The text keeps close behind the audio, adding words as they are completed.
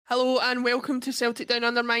Hello and welcome to Celtic Down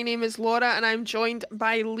Under. My name is Laura and I'm joined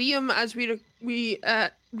by Liam as we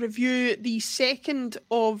review the second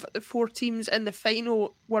of the four teams in the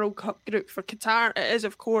final World Cup group for Qatar. It is,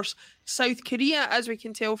 of course, South Korea, as we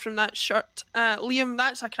can tell from that shirt. Liam,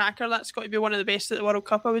 that's a cracker. That's got to be one of the best at the World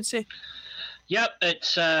Cup, I would say. Yep,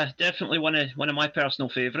 it's definitely one of my personal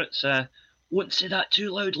favourites. Wouldn't say that too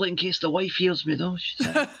loudly in case the wife hears me, though. She's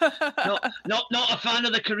not a fan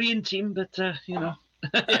of the Korean team, but you know.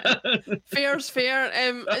 Yeah. Fair's fair.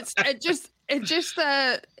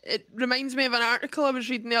 It reminds me of an article I was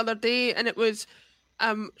reading the other day, and it was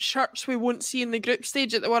shirts we won't see in the group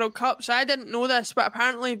stage at the World Cup. So I didn't know this, but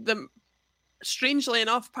apparently, strangely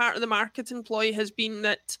enough, part of the marketing ploy has been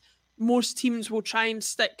that most teams will try and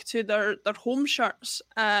stick to their home shirts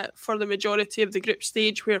for the majority of the group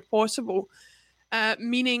stage where possible.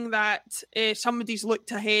 Meaning that somebody's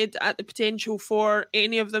looked ahead at the potential for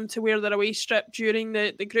any of them to wear their away strip during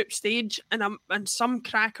the group stage, and some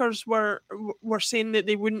crackers were saying that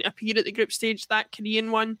they wouldn't appear at the group stage. That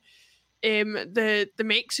Korean one, the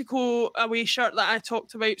Mexico away shirt that I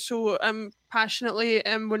talked about so passionately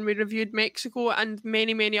when we reviewed Mexico, and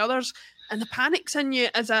many others. And the panic's in you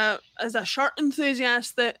as a shirt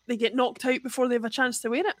enthusiast that they get knocked out before they have a chance to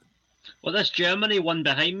wear it. Well, this Germany one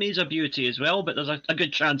behind me is a beauty as well, but there's a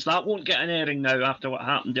good chance that won't get an airing now after what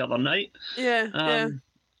happened the other night. Yeah.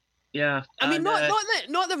 I mean,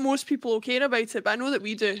 not that most people will care about it, but I know that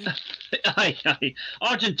we do. Aye.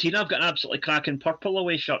 Argentina have got an absolutely cracking purple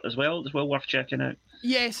away shirt as well. It's well worth checking out.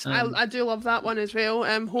 Yes, I do love that one as well.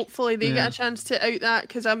 Hopefully they get a chance to out that,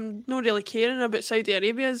 because I'm not really caring about Saudi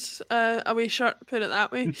Arabia's away shirt, put it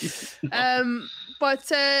that way.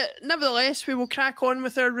 But nevertheless, we will crack on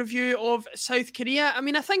with our review of South Korea. I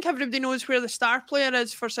mean, I think everybody knows where the star player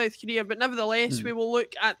is for South Korea, but nevertheless, we will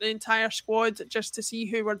look at the entire squad just to see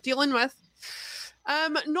who we're dealing with.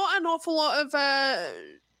 Not an awful lot of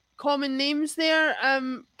common names there.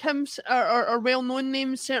 Kim's or well-known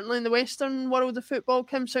names, certainly in the Western world of football.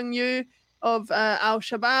 Kim Sung-yu of Al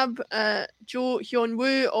Shabab, Jo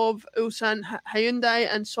Hyun-woo of Ulsan Hyundai,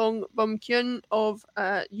 and Song Bum-kyun of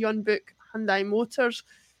Yeonbuk Hyundai Motors.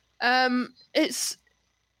 It's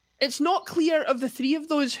not clear of the three of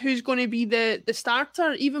those who's going to be the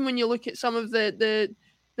starter, even when you look at some of the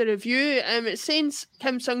review. It says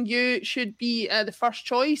Kim Sung-yu should be the first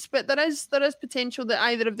choice, but there is potential that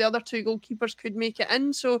either of the other two goalkeepers could make it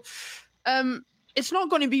in. So it's not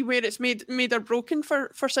going to be where it's made or broken for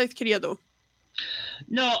South Korea, though.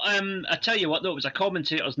 No, I tell you what, though, it was a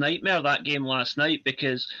commentator's nightmare, that game last night,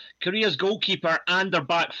 because Korea's goalkeeper and their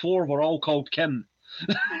back four were all called Kim.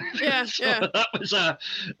 Yeah. That was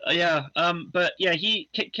but yeah,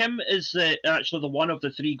 Kim is actually the one of the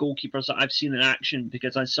three goalkeepers that I've seen in action,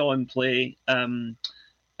 because I saw him play in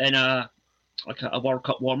a World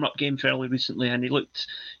Cup warm-up game fairly recently, and he looked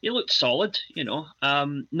solid, you know.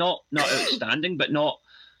 Not outstanding, but not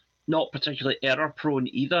particularly error-prone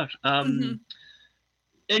either.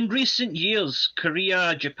 In recent years,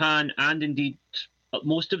 Korea, Japan, and indeed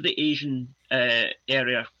most of the Asian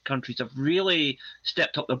area countries have really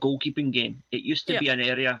stepped up their goalkeeping game. It used to be an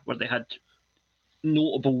area where they had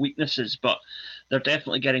notable weaknesses, but they're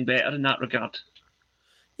definitely getting better in that regard.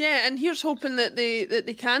 Yeah, and here's hoping that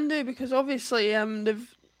they can do, because obviously they've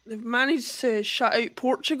managed to shut out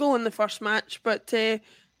Portugal in the first match, but there's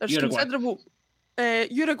considerable.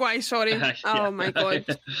 Uruguay, sorry. Oh my God,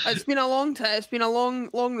 it's been a long time. It's been a long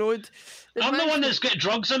road. I'm the one that's got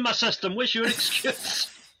drugs in my system. What's your excuse?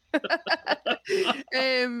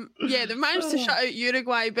 They've managed to shut out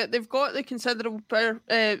Uruguay, but they've got the considerable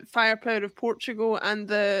firepower of Portugal and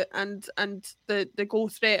the goal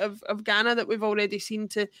threat of Ghana that we've already seen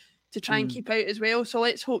to try and keep out as well. So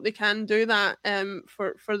let's hope they can do that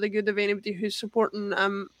for the good of anybody who's supporting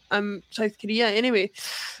South Korea anyway.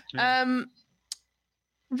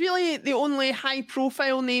 Really, the only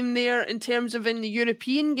high-profile name there in terms of in the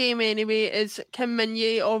European game anyway is Kim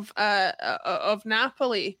Min-jae of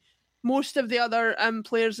Napoli. Most of the other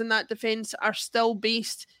players in that defence are still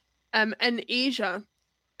based in Asia.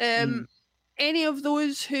 Any of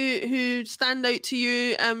those who stand out to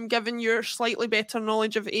you, given your slightly better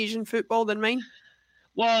knowledge of Asian football than mine?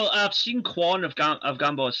 Well, I've seen Kwon of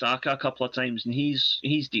Gamba Osaka a couple of times, and he's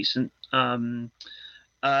decent.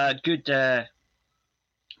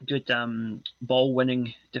 Good ball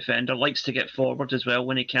winning defender, likes to get forward as well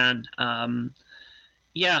when he can.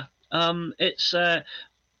 It's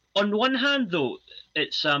on one hand though,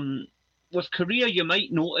 it's with Korea you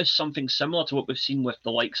might notice something similar to what we've seen with the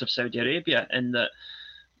likes of Saudi Arabia, in that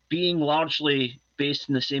being largely based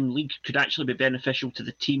in the same league could actually be beneficial to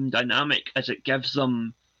the team dynamic, as it gives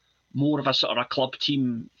them more of a sort of a club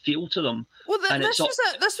team feel to them. Well, this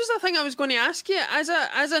was a thing I was going to ask you. As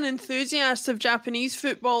an enthusiast of Japanese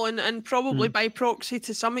football and probably by proxy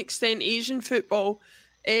to some extent Asian football,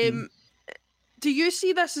 do you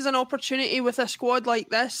see this as an opportunity with a squad like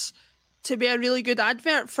this to be a really good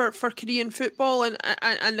advert for Korean football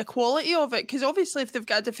and the quality of it? Because obviously, if they've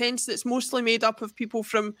got a defence that's mostly made up of people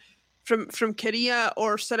from Korea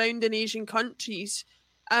or surrounding Asian countries,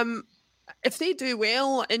 if they do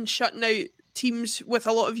well in shutting out teams with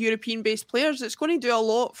a lot of European-based players, it's going to do a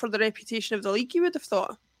lot for the reputation of the league, you would have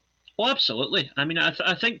thought. Oh, absolutely. I mean,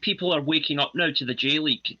 I think people are waking up now to the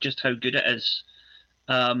J-League, just how good it is.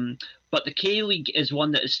 But the K-League is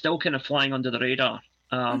one that is still kind of flying under the radar.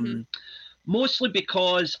 Mostly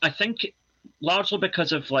because, I think, largely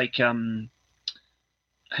because of, like,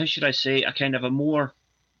 how should I say, a kind of a more,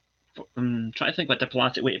 I'm trying to think what a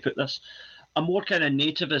diplomatic way to put this, a more kind of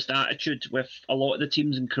nativist attitude with a lot of the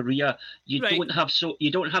teams in Korea. You don't have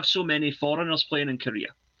so many foreigners playing in Korea.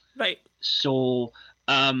 Right. So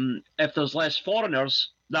if there's less foreigners,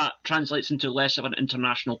 that translates into less of an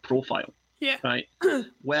international profile. Yeah. Right.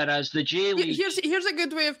 Whereas the J-League, here's a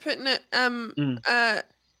good way of putting it.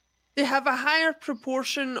 They have a higher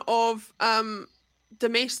proportion of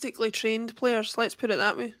domestically trained players. Let's put it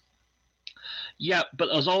that way. Yeah, but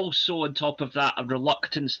there's also on top of that a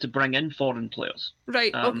reluctance to bring in foreign players.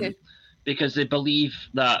 Right. Okay. Because they believe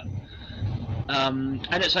that, and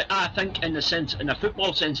it's like, I think in a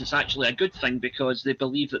football sense, it's actually a good thing because they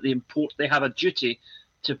believe that they have a duty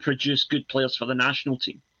to produce good players for the national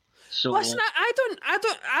team. So listen,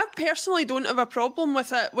 I personally don't have a problem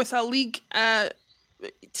with a league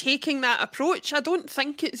taking that approach. I don't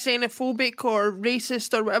think it's xenophobic or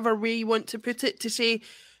racist or whatever way you want to put it to say,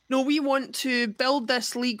 no, we want to build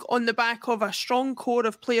this league on the back of a strong core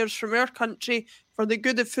of players from our country for the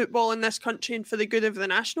good of football in this country and for the good of the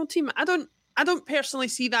national team. I don't personally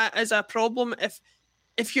see that as a problem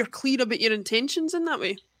if you're clear about your intentions in that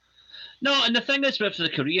way. No, and the thing is with the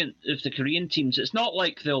Korean teams, it's not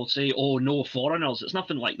like they'll say, "Oh, no foreigners." It's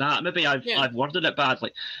nothing like that. Maybe I've worded it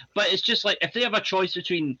badly, but it's just like if they have a choice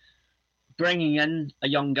between bringing in a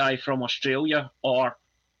young guy from Australia or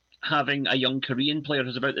having a young Korean player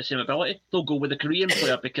who's about the same ability, they'll go with the Korean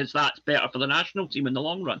player because that's better for the national team in the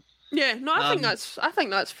long run. Yeah, no, I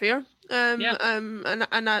think that's fair. And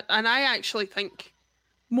I actually think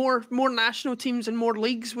more national teams and more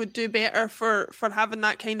leagues would do better for having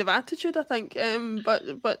that kind of attitude, I think.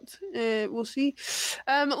 But we'll see.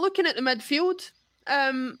 Looking at the midfield,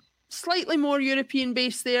 slightly more European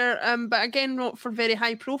based there, but again not for very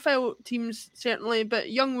high profile teams certainly.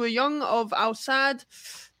 But Young Woo Young of Al Sadd,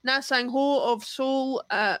 Na Sang Ho of Seoul,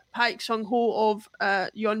 Paik Sung Ho of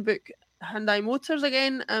Yeonbuk Hyundai Motors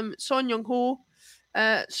again, Son Young Ho,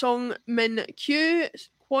 Song Min Kyu,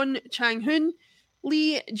 Kwon Chang Hoon,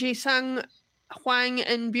 Lee Jae-sang, Hwang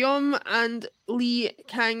In Byum, and Lee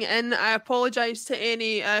Kang In. I apologise to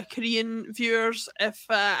any Korean viewers if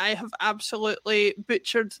I have absolutely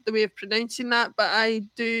butchered the way of pronouncing that, but I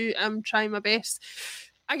do try my best.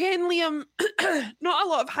 Again, Liam, not a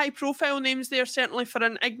lot of high-profile names there, certainly for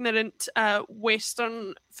an ignorant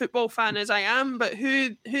Western football fan as I am, but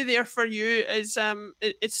who there for you is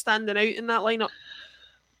standing out in that lineup?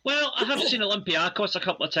 Well, I have seen Olympiacos a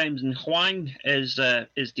couple of times, and Hwang is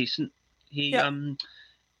decent. He's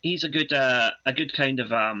a good kind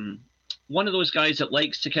of one of those guys that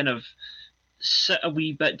likes to kind of sit a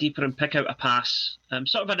wee bit deeper and pick out a pass,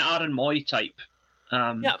 sort of an Aaron Moy type.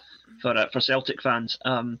 For Celtic fans,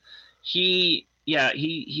 he's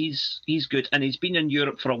good, and he's been in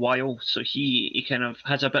Europe for a while, so he kind of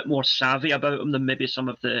has a bit more savvy about him than maybe some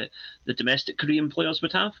of the domestic Korean players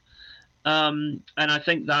would have. And I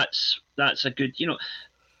think that's a good,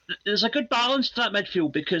 there's a good balance to that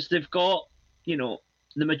midfield because they've got, the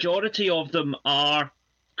majority of them are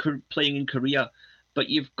playing in Korea, but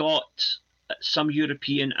you've got some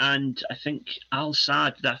European and I think Al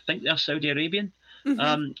Sadd, I think they're Saudi Arabian.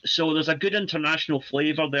 Mm-hmm. So there's a good international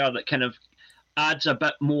flavour there that kind of adds a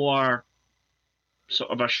bit more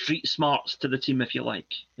sort of a street smarts to the team, if you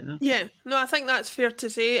like. Yeah, no, I think that's fair to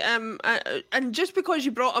say. And just because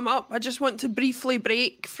you brought him up, I just want to briefly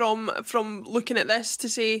break from looking at this to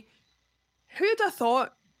say, who'd have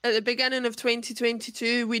thought at the beginning of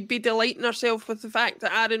 2022 we'd be delighting ourselves with the fact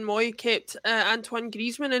that Aaron Moy kept Antoine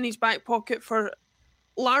Griezmann in his back pocket for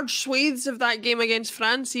large swathes of that game against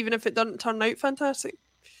France, even if it doesn't turn out fantastic.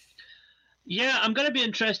 Yeah, I'm going to be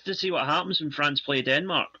interested to see what happens when France play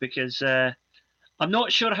Denmark because I'm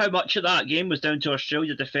not sure how much of that game was down to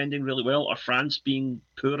Australia defending really well or France being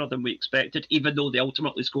poorer than we expected, even though they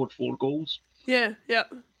ultimately scored 4 goals. Yeah.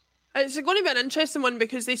 It's going to be an interesting one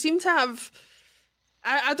because they seem to have,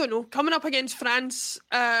 I don't know, coming up against France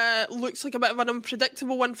looks like a bit of an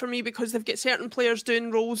unpredictable one for me because they've got certain players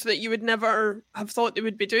doing roles that you would never have thought they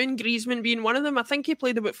would be doing. Griezmann being one of them. I think he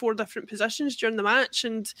played about 4 different positions during the match,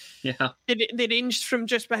 and they ranged from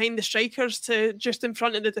just behind the strikers to just in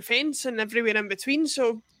front of the defence and everywhere in between.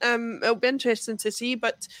 So it'll be interesting to see.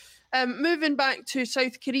 But moving back to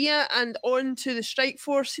South Korea and on to the strike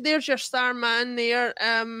force, there's your star man there.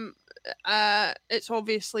 It's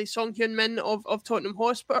obviously Son Heung-min of Tottenham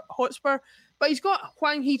Hotspur, but he's got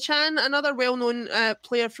Hwang Hee-chan, another well-known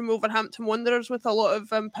player from Wolverhampton Wanderers with a lot of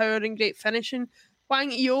power and great finishing.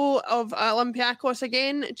 Hwang Eo of Olympiacos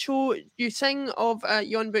again, Cho Yu-sing of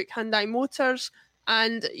Yeonbuk Hyundai Motors,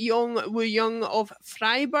 and Yong Woo-young of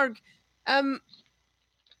Freiburg.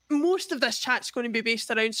 Most of this chat's going to be based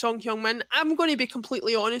around Son Heung-min. I'm going to be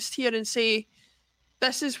completely honest here and say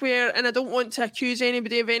this is where, and I don't want to accuse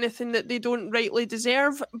anybody of anything that they don't rightly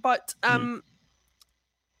deserve, but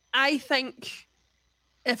I think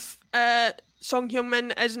if Son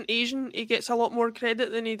Heung-min isn't Asian, he gets a lot more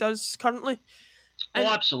credit than he does currently.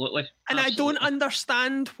 Absolutely. And I don't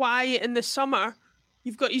understand why in the summer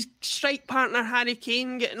you've got his strike partner Harry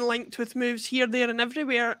Kane getting linked with moves here, there and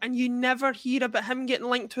everywhere, and you never hear about him getting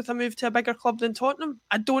linked with a move to a bigger club than Tottenham.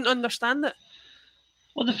 I don't understand it.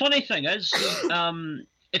 Well, the funny thing is,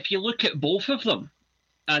 if you look at both of them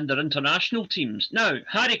and their international teams, now,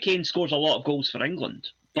 Harry Kane scores a lot of goals for England,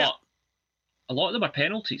 but a lot of them are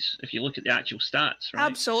penalties, if you look at the actual stats, right?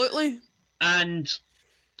 Absolutely. And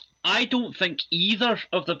I don't think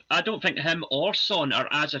I don't think him or Son are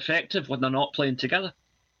as effective when they're not playing together.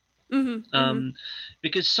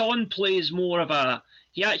 Because Son plays more of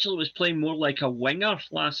he actually was playing more like a winger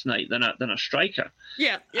last night than a striker.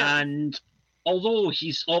 Yeah. And although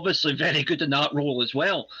he's obviously very good in that role as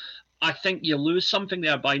well, I think you lose something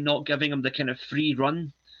there by not giving him the kind of free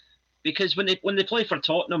run. Because when they play for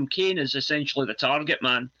Tottenham, Kane is essentially the target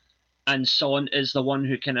man, and Son is the one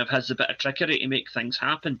who kind of has a bit of trickery to make things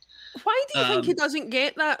happen. Why do you think he doesn't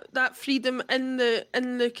get that freedom in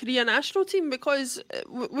the Korea national team? Because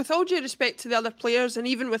with all due respect to the other players, and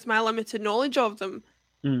even with my limited knowledge of them,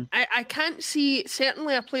 I can't see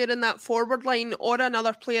certainly a player in that forward line or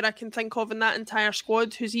another player I can think of in that entire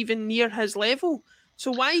squad who's even near his level.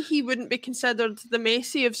 So why he wouldn't be considered the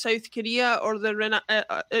Messi of South Korea or the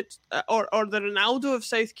Ronaldo of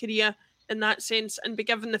South Korea in that sense and be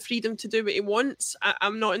given the freedom to do what he wants,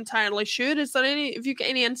 I'm not entirely sure. Have you got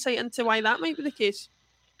any insight into why that might be the case?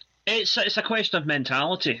 It's a question of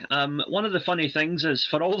mentality. One of the funny things is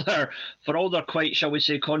for all their quite, shall we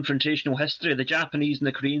say, confrontational history, the Japanese and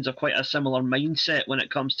the Koreans have quite a similar mindset when it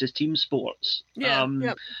comes to team sports.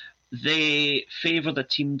 They favour the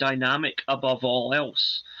team dynamic above all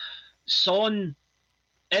else. Son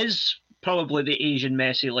is probably the Asian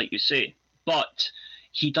Messi, like you say, but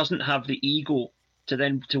he doesn't have the ego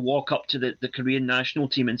to walk up to the Korean national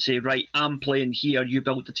team and say, right, I'm playing here, you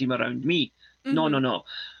build the team around me. No.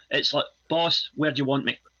 It's like, boss, where do you want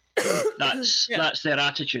me? That's their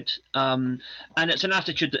attitude. And it's an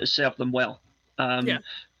attitude that has served them well.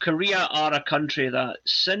 Korea are a country that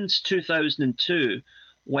since 2002,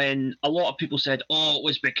 when a lot of people said, oh, it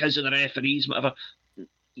was because of the referees, whatever,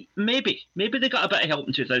 maybe they got a bit of help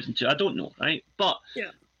in 2002. I don't know, right? But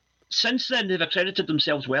since then, they've accredited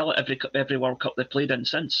themselves well at every World Cup they've played in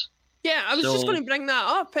since. Yeah, I was just going to bring that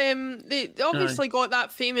up. They obviously got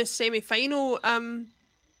that famous semi-final run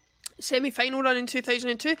in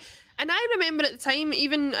 2002, and I remember at the time,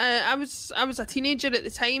 even I was a teenager at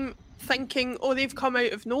the time, thinking, oh, they've come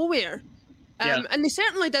out of nowhere. And they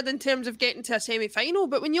certainly did in terms of getting to a semi-final,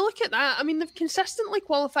 but when you look at that, I mean, they've consistently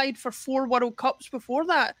qualified for 4 World Cups before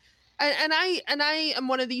that, and I am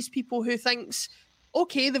one of these people who thinks,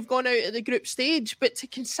 okay, they've gone out at the group stage, but to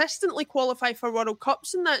consistently qualify for World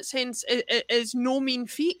Cups in that sense is no mean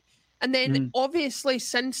feat. And then obviously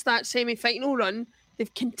since that semi-final run,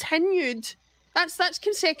 they've continued. That's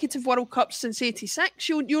consecutive World Cups since '86.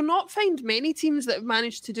 You'll not find many teams that have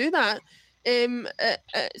managed to do that.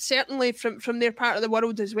 Certainly from their part of the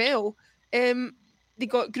world as well. They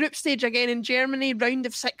got group stage again in Germany, round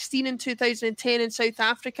of 16 in 2010 in South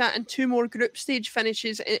Africa, and 2 more group stage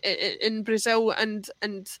finishes in Brazil and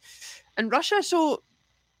Russia. So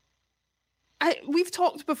we've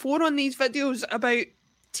talked before on these videos about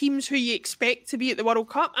teams who you expect to be at the World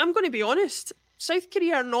Cup. I'm going to be honest, South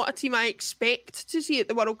Korea are not a team I expect to see at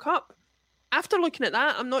the World Cup. After looking at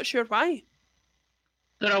that, I'm not sure why.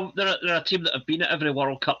 They're a team that have been at every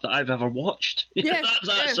World Cup that I've ever watched.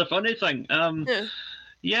 That's a funny thing. Fun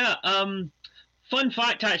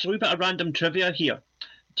fact, actually, a bit of random trivia here.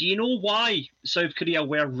 do you know why South Korea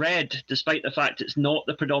wear red, despite the fact it's not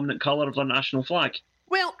the predominant colour of their national flag?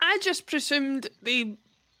 Well, I just presumed they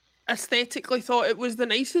aesthetically thought it was the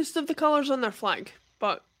nicest of the colours on their flag,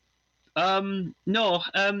 but no.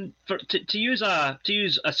 To use a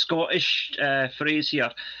Scottish phrase here,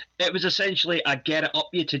 it was essentially a get it up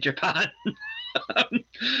you to Japan.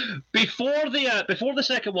 Before the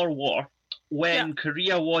Second World War, when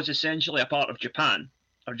Korea was essentially a part of Japan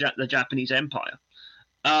or the Japanese Empire,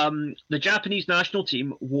 the Japanese national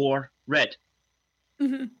team wore red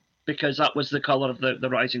because that was the colour of the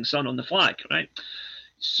rising sun on the flag, right?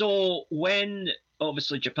 So when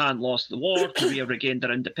obviously Japan lost the war, Korea regained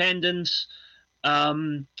their independence.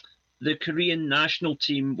 The Korean national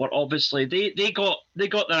team were obviously they got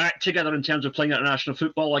their act together in terms of playing international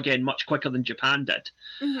football again much quicker than Japan did,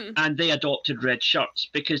 and they adopted red shirts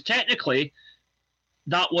because technically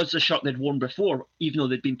that was the shirt they'd worn before, even though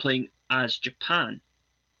they'd been playing as Japan.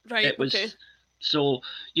 Right. It was so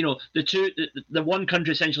the one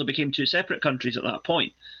country essentially became two separate countries at that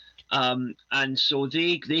point. And so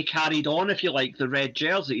they carried on, if you like, the red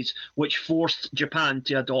jerseys, which forced Japan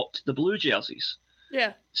to adopt the blue jerseys.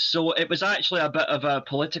 Yeah. So it was actually a bit of a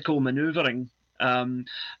political manoeuvring. And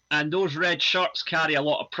those red shirts carry a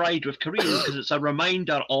lot of pride with Koreans because it's a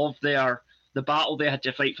reminder of the battle they had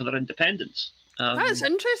to fight for their independence. That's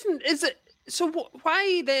interesting. Is it so?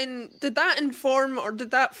 Why then did that inform or did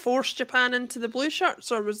that force Japan into the blue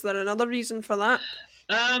shirts, or was there another reason for that?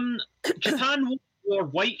 Japan wore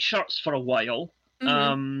white shirts for a while.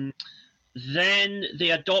 Then they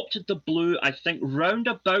adopted the blue, I think, round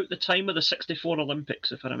about the time of the '64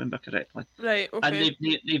 Olympics, if I remember correctly. Right. Okay. And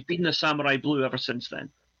they've been the samurai blue ever since then.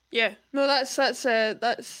 Yeah. No, that's a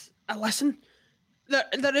listen.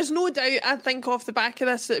 There is no doubt, I think, off the back of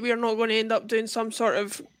this, that we are not going to end up doing some sort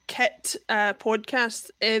of kit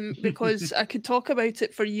podcast because I could talk about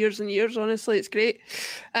it for years and years. Honestly, it's great.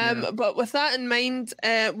 But with that in mind,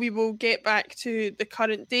 we will get back to the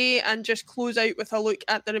current day and just close out with a look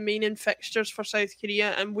at the remaining fixtures for South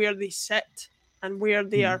Korea and where they sit and where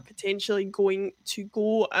they are potentially going to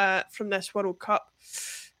go from this World Cup.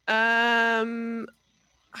 I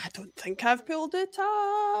don't think I've pulled it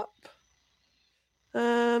up.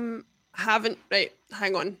 Haven't. Right,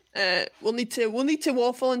 hang on. We'll need to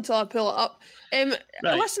waffle until I pull it up. Right.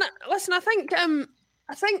 Listen. I think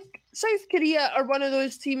South Korea are one of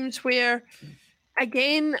those teams where,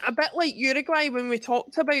 again, a bit like Uruguay when we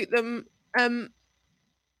talked about them, they're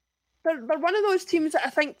one of those teams that I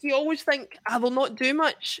think you always think they'll not do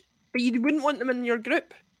much, but you wouldn't want them in your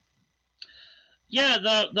group. Yeah,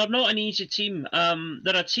 they're not an easy team.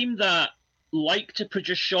 They're a team that like to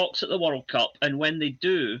produce shocks at the World Cup, and when they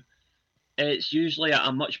do, it's usually at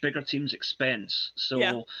a much bigger team's expense.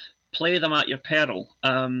 So play them at your peril.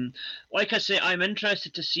 Like I say, I'm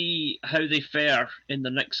interested to see how they fare in the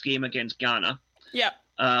next game against Ghana. Yeah.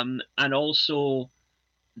 And also,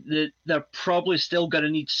 they're probably still going to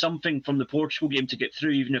need something from the Portugal game to get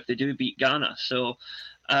through, even if they do beat Ghana. So,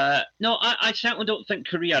 no, I certainly don't think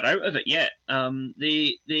Korea are out of it yet.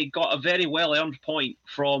 They got a very well-earned point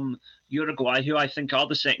from Uruguay, who I think are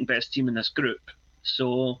the second best team in this group.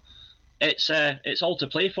 So it's all to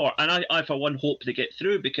play for, and I for one hope they get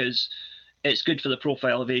through because it's good for the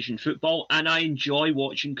profile of Asian football, and I enjoy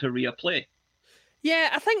watching Korea play.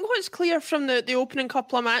 Yeah, I think what's clear from the opening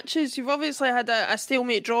couple of matches, you've obviously had a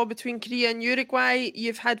stalemate draw between Korea and Uruguay.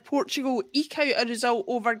 You've had Portugal eke out a result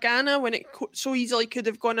over Ghana when it so easily could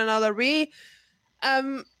have gone another way.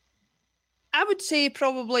 I would say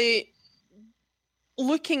probably,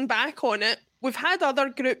 looking back on it, we've had other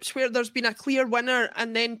groups where there's been a clear winner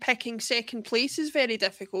and then picking second place is very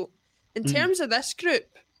difficult. In terms of this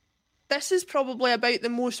group, this is probably about the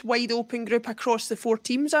most wide open group across the four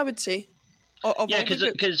teams, I would say. Yeah,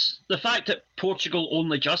 because the fact that Portugal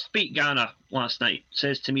only just beat Ghana last night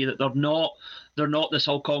says to me that they're not this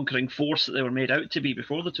all-conquering force that they were made out to be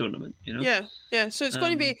before the tournament. You know? Yeah. So it's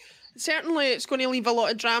going to be certainly it's going to leave a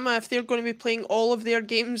lot of drama if they're going to be playing all of their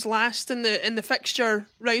games last in the fixture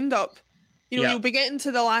roundup. You'll be getting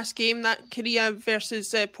to the last game, that Korea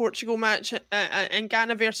versus Portugal match and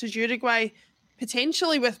Ghana versus Uruguay,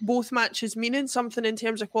 potentially with both matches meaning something in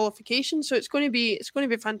terms of qualification. So it's going to be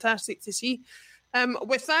fantastic to see.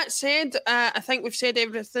 With that said, I think we've said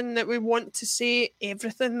everything that we want to say.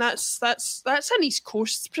 Everything. That's an East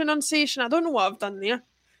Coast pronunciation. I don't know what I've done there.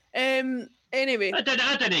 Anyway, I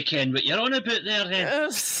didn't ken what you're on about there.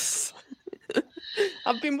 Then.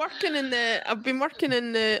 I've been working in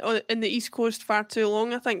the East Coast far too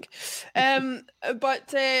long, I think.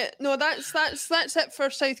 But no, that's it for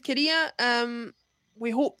South Korea. I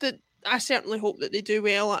certainly hope that they do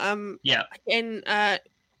well. Again,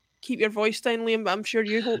 keep your voice down, Liam, but I'm sure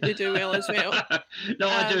you hope they do well as well. No,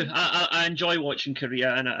 I do. I enjoy watching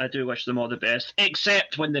Korea, and I do wish them all the best,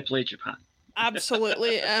 except when they play Japan.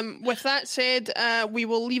 Absolutely. With that said, we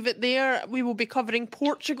will leave it there. We will be covering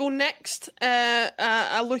Portugal next.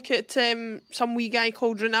 A look at some wee guy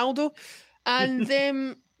called Ronaldo.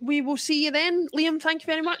 And we will see you then. Liam, thank you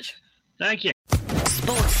very much. Thank you.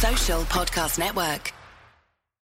 Sports Social Podcast Network.